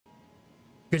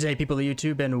Good day, people of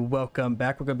YouTube, and welcome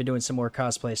back. We're going to be doing some more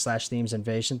cosplay slash themes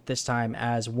invasion, this time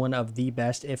as one of the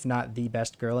best, if not the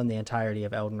best girl in the entirety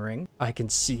of Elden Ring. I can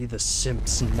see the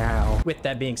simps now. With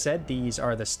that being said, these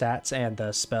are the stats and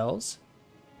the spells.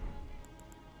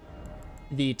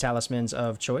 The talismans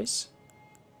of choice.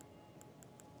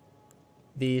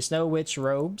 The Snow Witch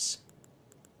robes.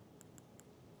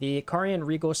 The Carian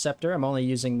Regal Scepter. I'm only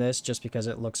using this just because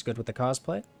it looks good with the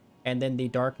cosplay. And then the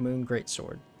Dark Moon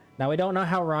Greatsword. Now, we don't know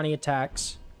how Ranni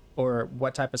attacks or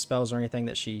what type of spells or anything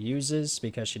that she uses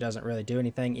because she doesn't really do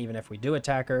anything even if we do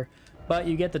attack her. But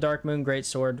you get the Dark Moon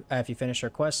Greatsword if you finish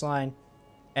her quest line.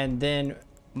 And then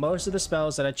most of the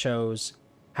spells that I chose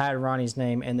had Ranni's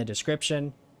name in the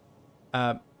description,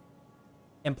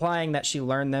 implying that she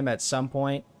learned them at some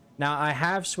point. Now, I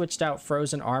have switched out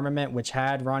Frozen Armament, which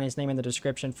had Ranni's name in the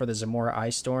description, for the Zamora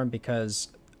Ice Storm because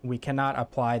we cannot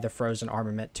apply the Frozen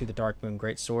Armament to the Dark Moon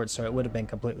Greatsword, so it would have been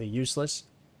completely useless.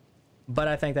 But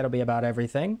I think that'll be about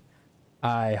everything.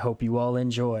 I hope you all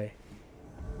enjoy.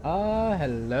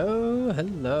 Hello.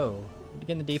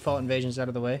 Getting the default invasions out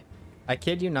of the way. I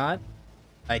kid you not.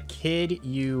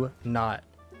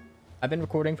 I've been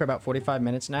recording for about 45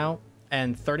 minutes now,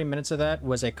 and 30 minutes of that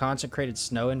was a consecrated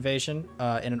snow invasion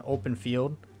in an open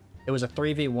field. It was a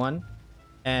 3v1,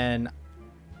 and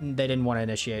they didn't want to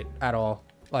initiate at all.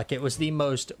 Like, it was the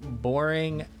most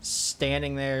boring,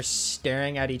 standing there,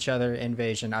 staring at each other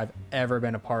invasion I've ever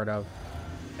been a part of.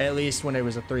 At least when it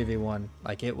was a 3v1.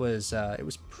 Like, it was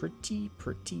pretty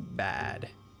bad.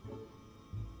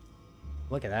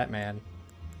 Look at that, man.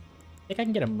 Think I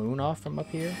can get a moon off from up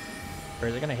here? Or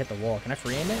is it gonna hit the wall? Can I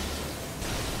free aim it?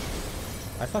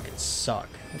 I fucking suck.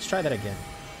 Let's try that again.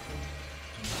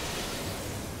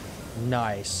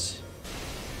 Nice.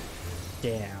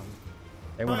 Damn.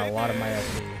 They went a lot of my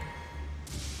FP.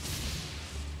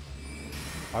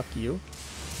 Fuck you.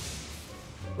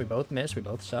 We both miss. We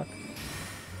both suck.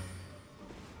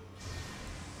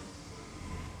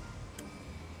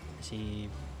 Is he...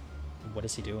 What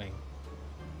is he doing?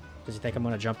 Does he think I'm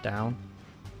gonna jump down?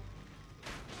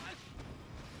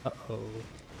 Uh-oh.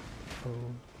 Oh.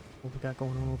 What we got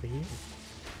going on over here?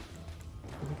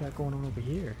 What we got going on over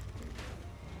here?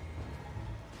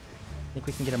 Think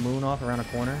we can get a moon off around a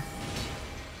corner?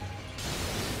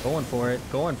 Going for it.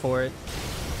 Going for it.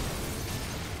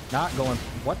 Not going...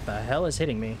 What the hell is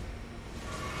hitting me?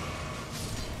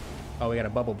 Oh, we got a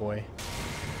bubble boy.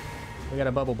 We got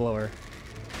a bubble blower.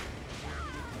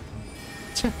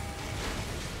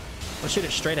 We'll shoot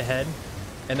it straight ahead,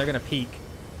 and they're gonna peek.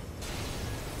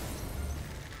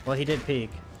 Well, he did peek,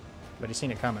 but he's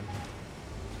seen it coming.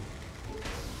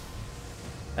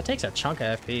 That takes a chunk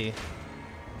of FP.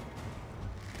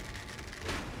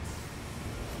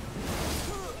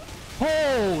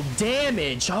 Oh,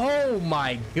 damage! Oh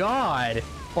my god!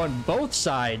 On both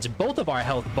sides, both of our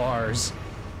health bars.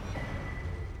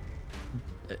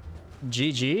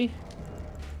 GG.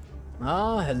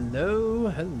 Ah,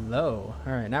 hello.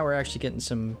 Alright, now we're actually getting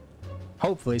some,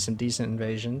 hopefully some decent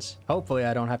invasions. Hopefully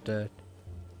I don't have to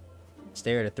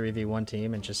stare at a 3v1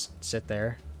 team and just sit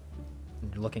there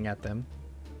looking at them.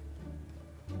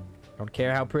 Don't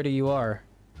care how pretty you are.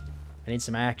 I need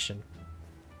some action.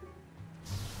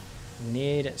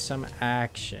 Need some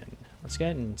action. Let's go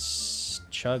ahead and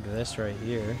chug this right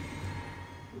here.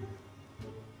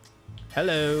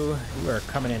 Hello. You are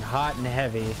coming in hot and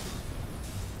heavy.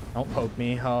 Don't poke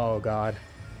me. Oh, God.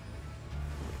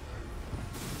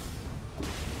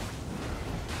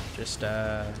 Just,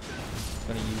 gonna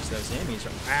use those enemies.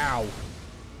 Ow.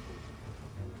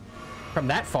 From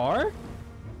that far?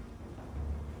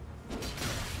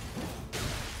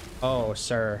 Oh,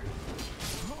 sir.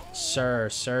 Sir.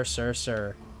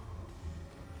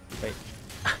 Wait.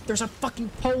 There's a fucking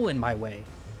pole in my way.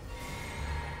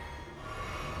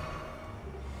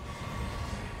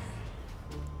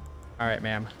 Alright,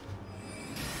 ma'am.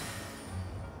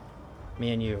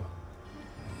 Me and you.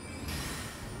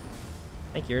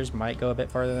 I think yours might go a bit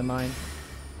farther than mine.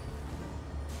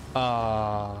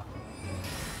 I'm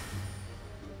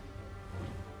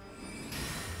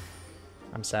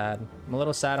sad. I'm a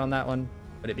little sad on that one,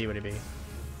 but it be what it be.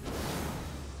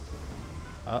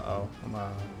 Uh-oh. I'm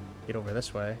gonna get over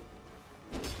this way.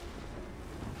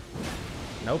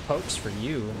 No pokes for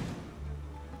you.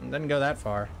 It doesn't go that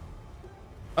far.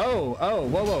 Oh,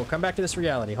 whoa. Come back to this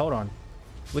reality. Hold on.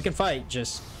 We can fight,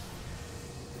 just...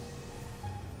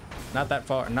 Not that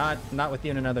far. Not with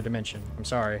you in another dimension. I'm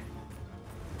sorry.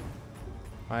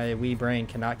 My wee brain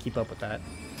cannot keep up with that.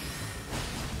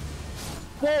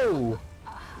 Whoa!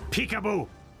 Peekaboo!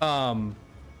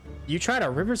 You tried a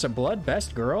Rivers of Blood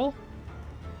best girl?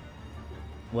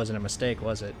 Wasn't a mistake,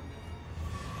 was it?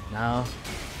 No.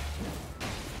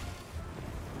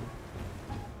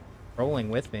 Rolling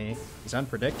with me. He's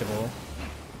unpredictable.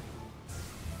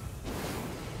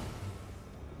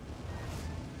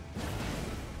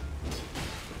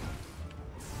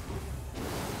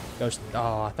 Ghost.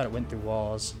 Oh, I thought it went through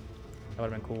walls. That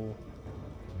would have been cool.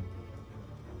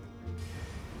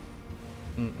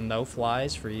 No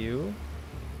flies for you.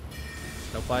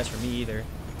 No flies for me either.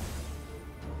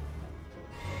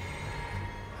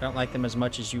 I don't like them as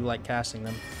much as you like casting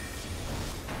them.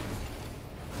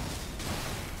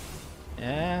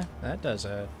 Yeah, that does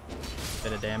a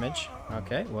bit of damage.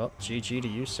 Okay, well, GG to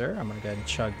you, sir. I'm gonna go ahead and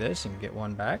chug this and get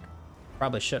one back.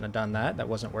 Probably shouldn't have done that. That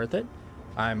wasn't worth it.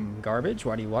 I'm garbage.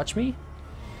 Why do you watch me?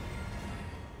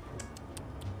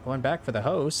 Going back for the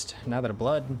host. Now that a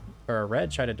blood or a red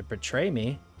tried to betray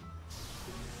me.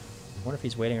 I wonder if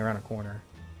he's waiting around a corner.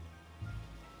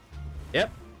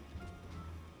 Yep.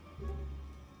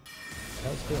 That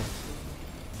was good.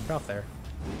 Get off there.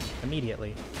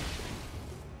 Immediately.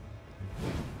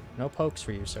 No pokes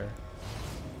for you, sir.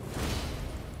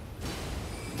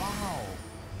 Wow.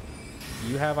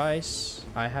 You have ice.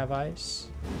 I have ice.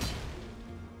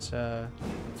 It's a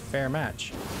fair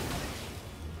match.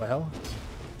 Well,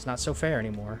 it's not so fair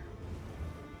anymore.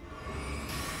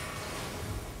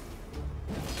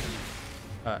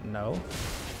 No.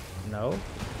 No.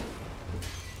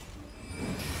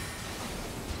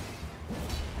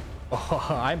 Oh,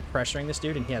 I'm pressuring this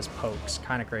dude and he has pokes.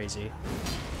 Kind of crazy.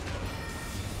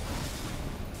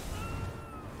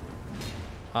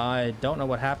 I don't know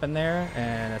what happened there,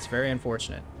 and it's very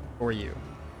unfortunate for you.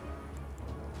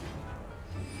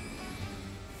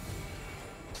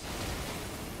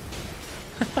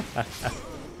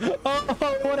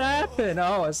 Oh, what happened?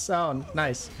 Oh, a sound.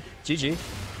 Nice. GG.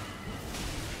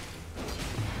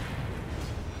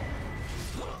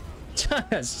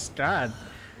 God.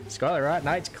 Scarlet Rot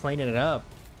Knight's cleaning it up.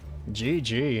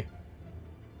 GG.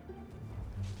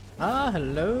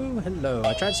 Hello, hello.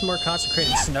 I tried some more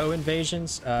consecrated snow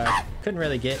invasions. Couldn't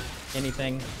really get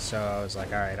anything, so I was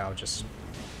like, alright, I'll just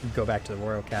go back to the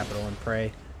royal capital and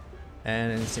pray.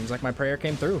 And it seems like my prayer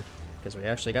came through, because we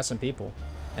actually got some people.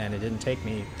 And it didn't take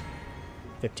me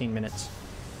 15 minutes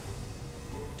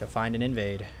to find an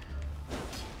invade.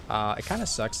 It kind of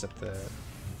sucks that the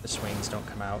swings don't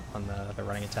come out on the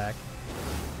running attack.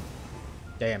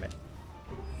 Damn it.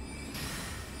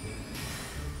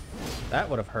 That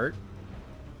would have hurt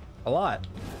a lot.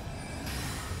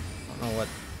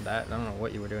 I don't know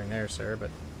what you were doing there, sir, but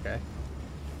okay.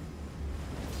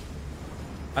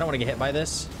 I don't want to get hit by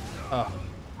this. Oh,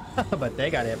 but they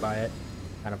got hit by it.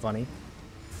 Kind of funny.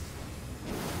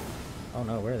 Oh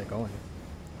no, where are they going?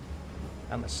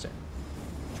 That must have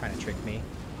trying to trick me.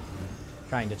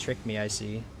 Trying to trick me, I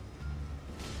see.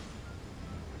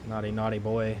 Naughty, naughty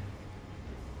boy.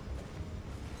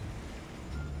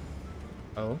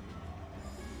 Oh.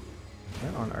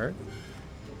 Where on earth?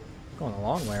 Going a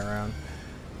long way around.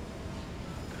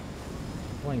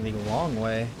 Going the long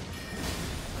way.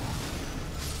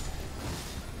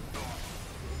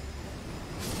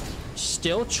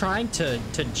 Still trying to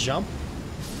jump?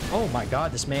 Oh my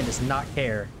god, this man does not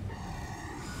care.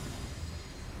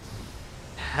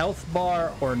 Health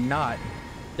bar or not,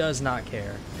 does not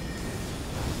care.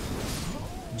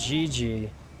 GG.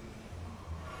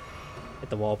 Hit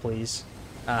the wall, please.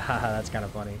 That's kind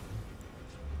of funny.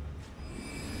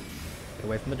 Get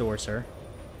away from the door, sir.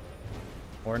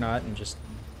 Or not, and just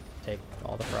take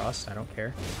all the frost. I don't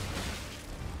care.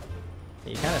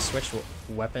 You kind of switch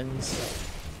weapons.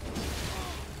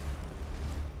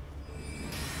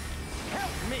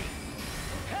 Help me!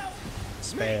 Help!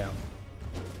 Spam.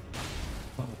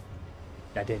 Oh,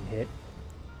 that didn't hit.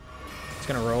 It's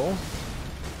gonna roll.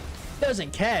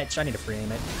 Doesn't catch. I need to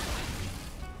frame it.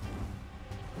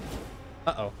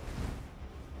 Uh-oh.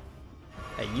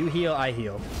 Hey, you heal, I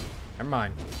heal. Never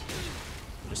mind.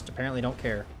 Just apparently don't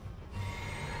care.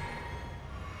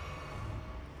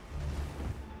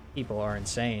 People are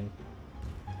insane.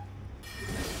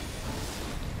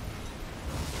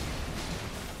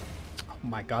 Oh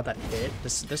my god, that hit.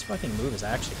 This fucking move is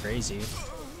actually crazy.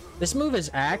 This move is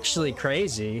actually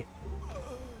crazy.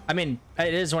 I mean,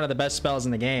 it is one of the best spells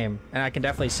in the game, and I can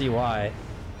definitely see why.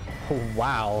 Oh,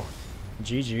 wow.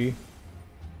 GG.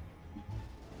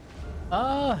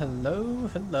 Hello,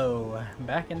 hello.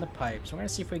 Back in the pipes. We're gonna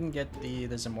see if we can get the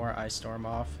Zamora Ice Storm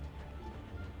off.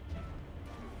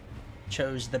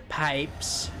 Chose the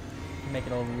pipes. Make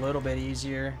it a little bit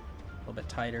easier, a little bit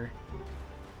tighter.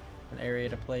 An area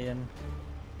to play in.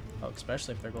 Oh,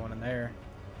 especially if they're going in there.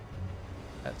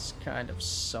 That's kind of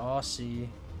saucy.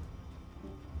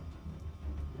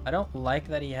 I don't like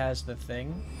that he has the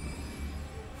thing.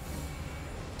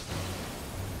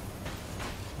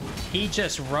 He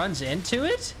just runs into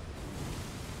it?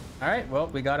 Alright, well,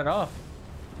 we got it off.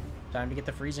 Time to get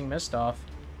the freezing mist off.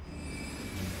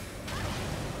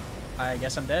 I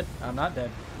guess I'm dead. I'm not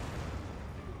dead.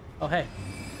 Oh, hey.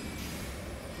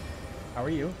 How are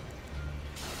you?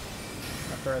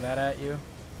 I'll throw that at you.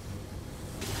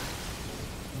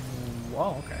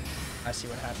 Whoa, okay. I see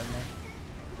what happened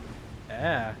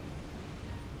there.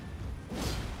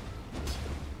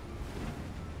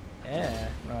 Yeah.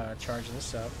 Yeah. Charge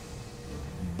this up.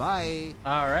 Bye.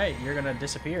 Alright, you're gonna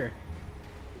disappear.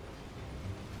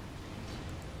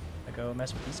 I go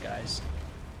mess with these guys.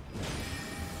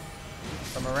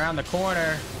 From around the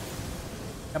corner.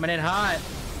 Coming in hot.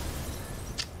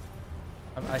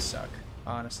 I suck.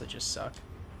 Honestly, just suck.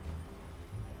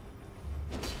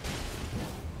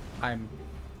 I'm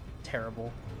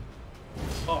terrible.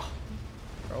 Oh.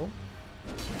 Bro.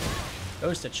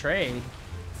 Goes to trade.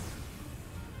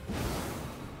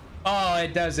 Oh,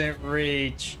 it doesn't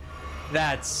reach.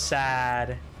 That's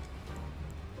sad.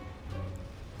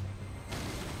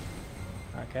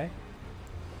 Okay.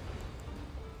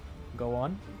 Go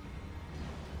on.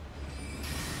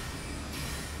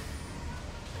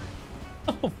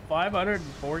 Oh,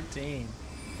 514.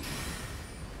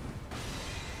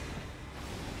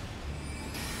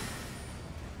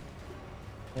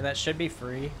 Yeah, that should be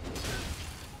free.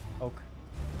 Oak.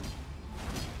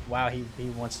 Wow, he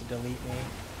wants to delete me.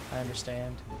 I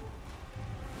understand.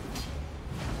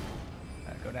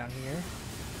 Gotta go down here.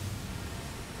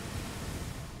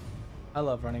 I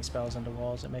love running spells into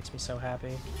walls. It makes me so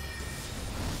happy.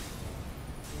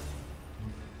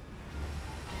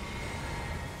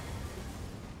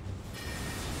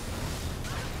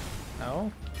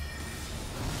 No?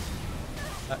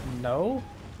 No?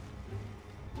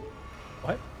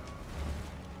 What?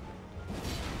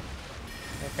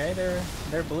 Okay,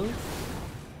 they're blue.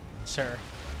 Sir.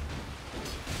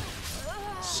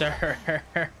 Sir.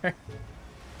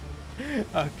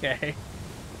 Okay.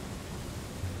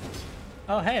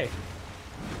 Oh, hey.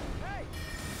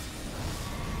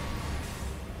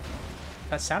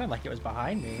 That sounded like it was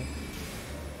behind me.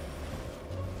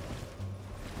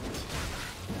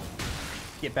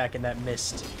 Get back in that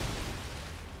mist.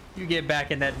 You get back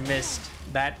in that mist.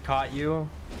 That caught you.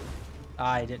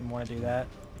 I didn't want to do that.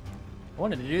 I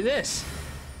wanted to do this.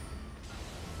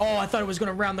 Oh, I thought it was going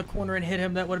to round the corner and hit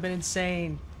him. That would have been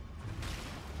insane.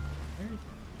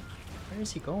 Where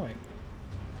is he going?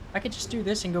 I could just do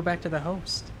this and go back to the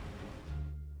host.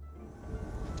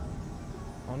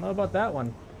 I don't know about that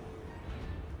one.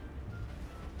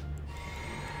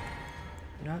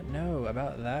 Do not know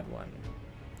about that one.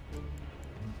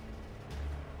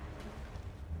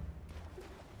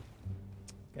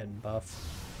 Getting buff.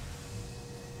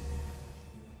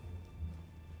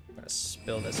 I'm gonna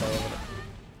spill this all over the...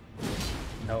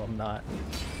 No, I'm not.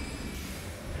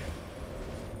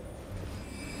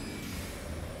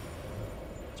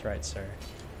 That's right, sir.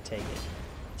 Take it.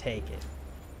 Take it.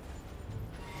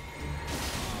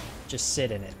 Just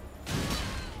sit in it.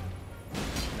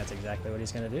 And that's exactly what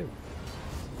he's gonna do.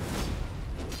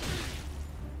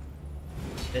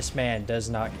 This man does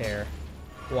not care.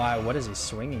 Why? What is he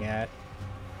swinging at?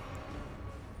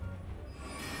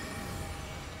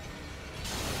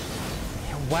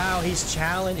 Wow, he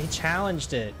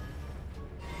challenged it.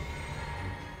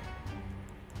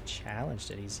 Challenged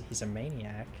it. He's a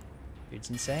maniac. Dude's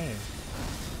insane.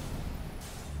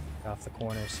 Get off the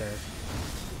corner, sir.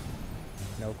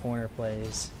 No corner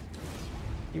plays.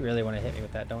 You really want to hit me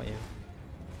with that, don't you?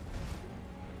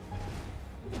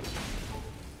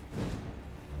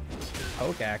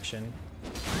 Poke action.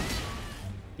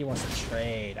 He wants to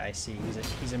trade. I see.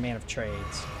 He's a man of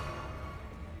trades.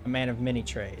 A man of many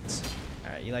trades.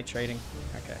 Alright, you like trading?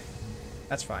 Okay.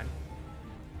 That's fine.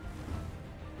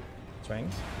 Swing.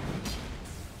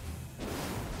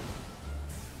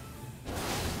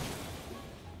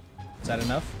 Is that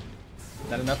enough? Is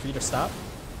that enough for you to stop?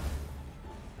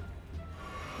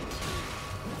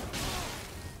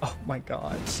 Oh my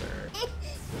god, sir.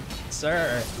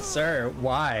 Sir,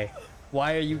 why?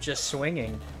 Why are you just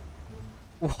swinging?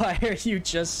 Why are you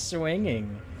just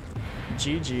swinging?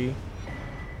 GG.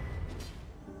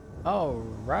 All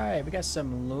right, we got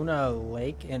some Lunar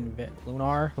Lake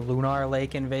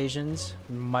invasions.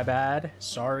 My bad.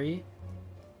 Sorry.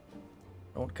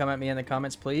 Don't come at me in the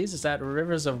comments, please. Is that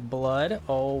Rivers of Blood?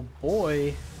 Oh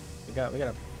boy. We got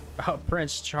a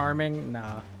Prince Charming.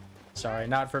 Nah. Sorry,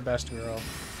 not for best girl.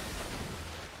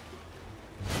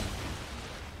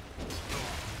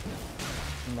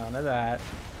 None of that.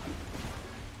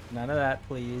 None of that,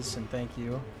 please, and thank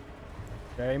you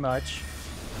very much.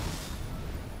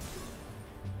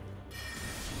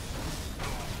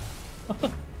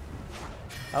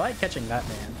 I like catching that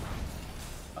man.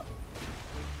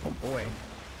 Oh boy.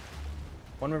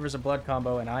 One Rivers of Blood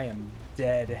combo and I am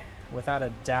dead. Without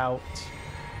a doubt.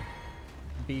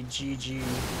 BGG.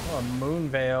 Oh, a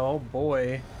Moonveil. Oh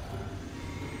boy.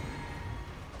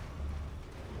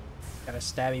 Got a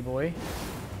stabby boy.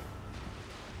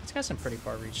 It's got some pretty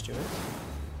far reach to it.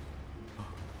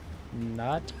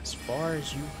 Not as far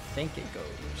as you think it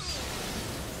goes.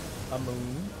 A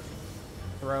moon.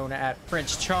 Thrown at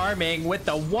Prince Charming with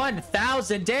the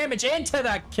 1,000 damage into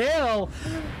the kill.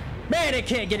 Man, it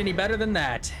can't get any better than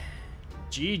that.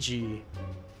 GG.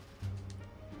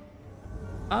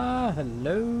 Ah,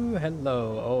 hello,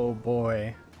 hello. Oh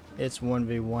boy. It's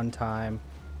 1v1 time.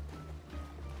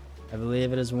 I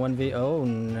believe it is 1v... Oh,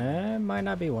 nah, it might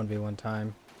not be 1v1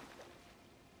 time.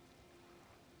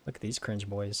 Look at these cringe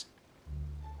boys.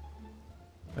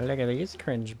 Look at these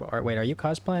cringe boys. Wait, are you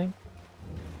cosplaying?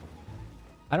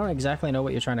 I don't exactly know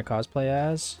what you're trying to cosplay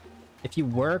as. If you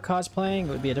were cosplaying, it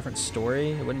would be a different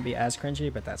story. It wouldn't be as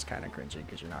cringy, but that's kind of cringy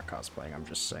because you're not cosplaying. I'm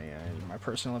just saying. My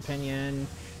personal opinion.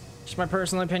 Just my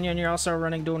personal opinion. You're also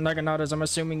running dual Naganatas. I'm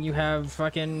assuming you have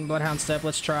fucking Bloodhound Step.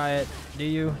 Let's try it. Do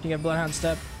you? Do you have Bloodhound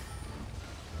Step?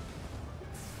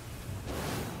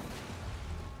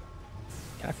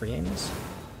 Can I free aim this?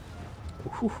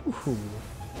 Ooh.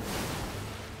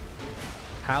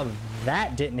 How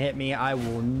that didn't hit me, I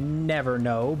will never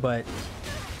know, but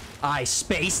I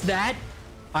spaced that.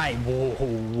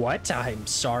 What? I'm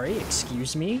sorry,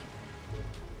 excuse me?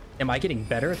 Am I getting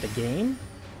better at the game?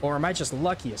 Or am I just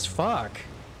lucky as fuck?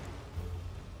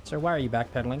 Sir, why are you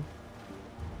backpedaling?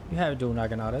 You have dual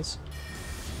Naganatas.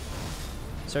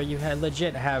 So you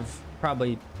legit have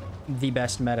probably the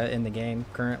best meta in the game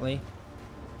currently.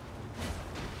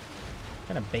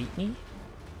 Trying to bait me?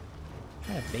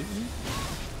 Trying to bait me?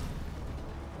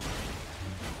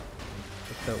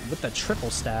 With the triple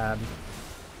stab.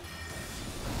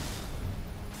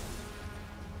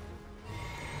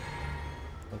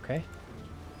 Okay.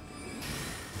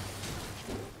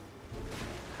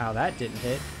 How that didn't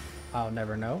hit, I'll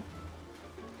never know.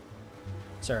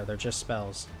 Sir, they're just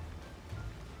spells.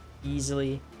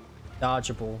 Easily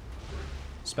dodgeable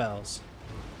spells.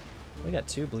 We got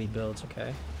 2 bleed builds,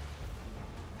 okay.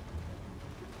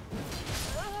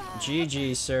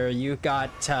 GG, sir. You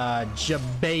got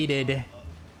jebaited.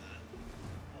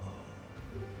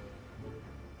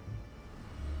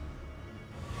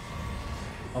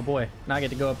 Oh boy, now I get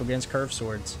to go up against curved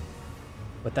swords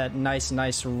with that nice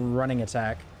running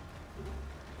attack.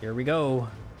 Here we go.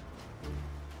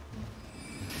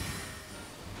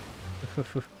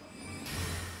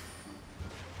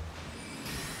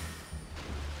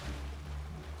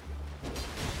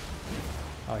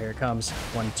 Oh, here it comes.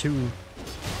 1, 2.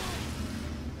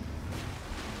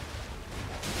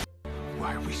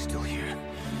 Why are we still here?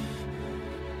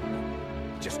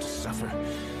 Just to suffer.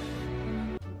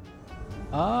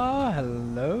 Ah,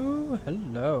 hello,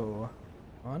 hello.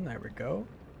 There we go.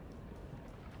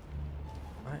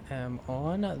 I am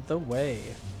on the way.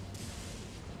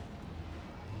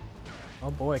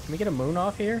 Oh boy, can we get a moon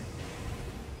off here?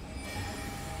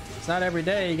 It's not every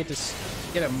day you get to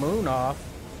get a moon off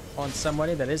on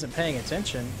somebody that isn't paying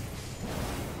attention.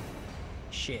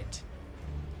 Shit.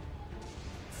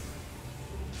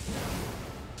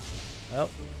 Well,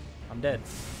 I'm dead.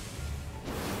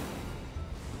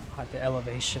 At the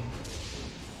elevation.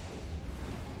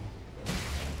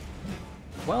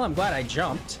 Well, I'm glad I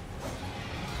jumped.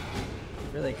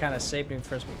 Really kind of saved me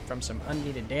from some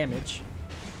unneeded damage.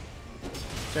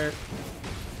 Sir,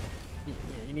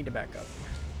 you need to back up.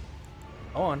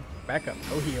 Go on, back up,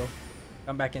 go heal.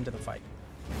 Come back into the fight.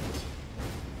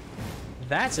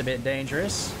 That's a bit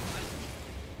dangerous.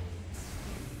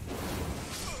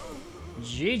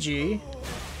 GG.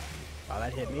 Wow,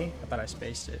 that hit me. I thought I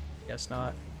spaced it. Guess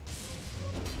not.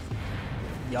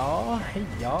 Y'all, hey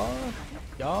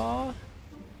y'all.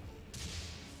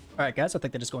 Alright guys, I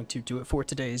think that is going to do it for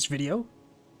today's video.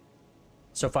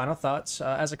 So final thoughts.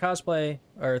 As a cosplay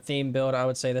or theme build, I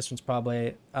would say this one's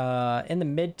probably in the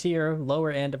mid-tier, lower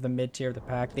end of the mid-tier of the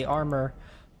pack. The armor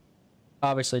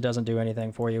obviously doesn't do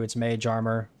anything for you. It's mage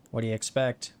armor. What do you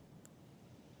expect?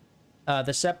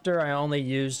 The scepter I only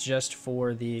used just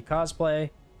for the cosplay,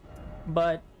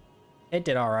 but it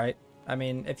did alright. I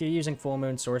mean, if you're using full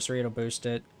moon sorcery, it'll boost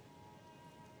it.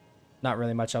 Not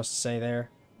really much else to say there.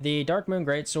 The Dark Moon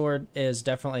Greatsword is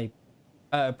definitely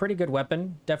a pretty good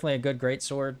weapon. Definitely a good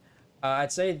greatsword.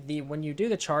 I'd say when you do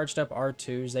the charged up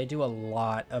R2s, they do a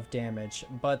lot of damage,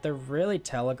 but they're really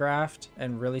telegraphed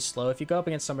and really slow. If you go up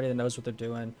against somebody that knows what they're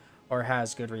doing or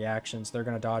has good reactions, they're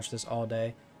going to dodge this all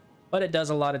day. But it does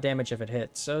a lot of damage if it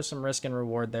hits, so some risk and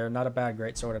reward there. Not a bad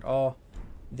greatsword at all.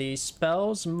 The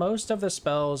spells, most of the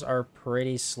spells are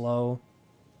pretty slow.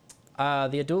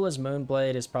 The Adula's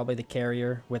Moonblade is probably the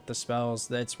carrier with the spells.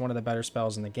 It's one of the better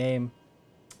spells in the game.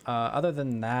 Other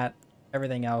than that,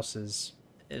 everything else is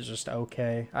just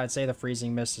okay. I'd say the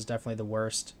Freezing Mist is definitely the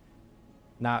worst.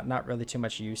 Not really too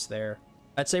much use there.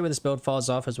 I'd say where this build falls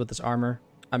off is with this armor.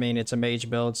 I mean, it's a mage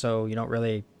build, so you don't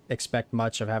really expect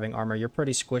much of having armor. You're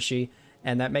pretty squishy,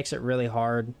 and that makes it really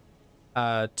hard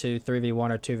to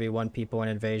 3v1 or 2v1 people in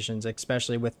invasions,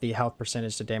 especially with the health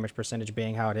percentage to damage percentage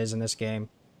being how it is in this game.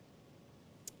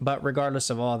 But regardless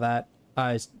of all that,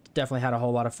 I definitely had a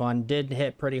whole lot of fun. Did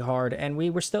hit pretty hard, and we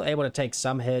were still able to take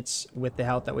some hits with the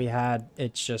health that we had.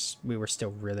 It's just we were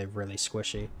still really, really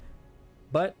squishy.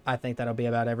 But I think that'll be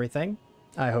about everything.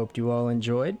 I hope you all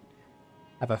enjoyed.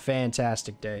 Have a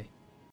fantastic day.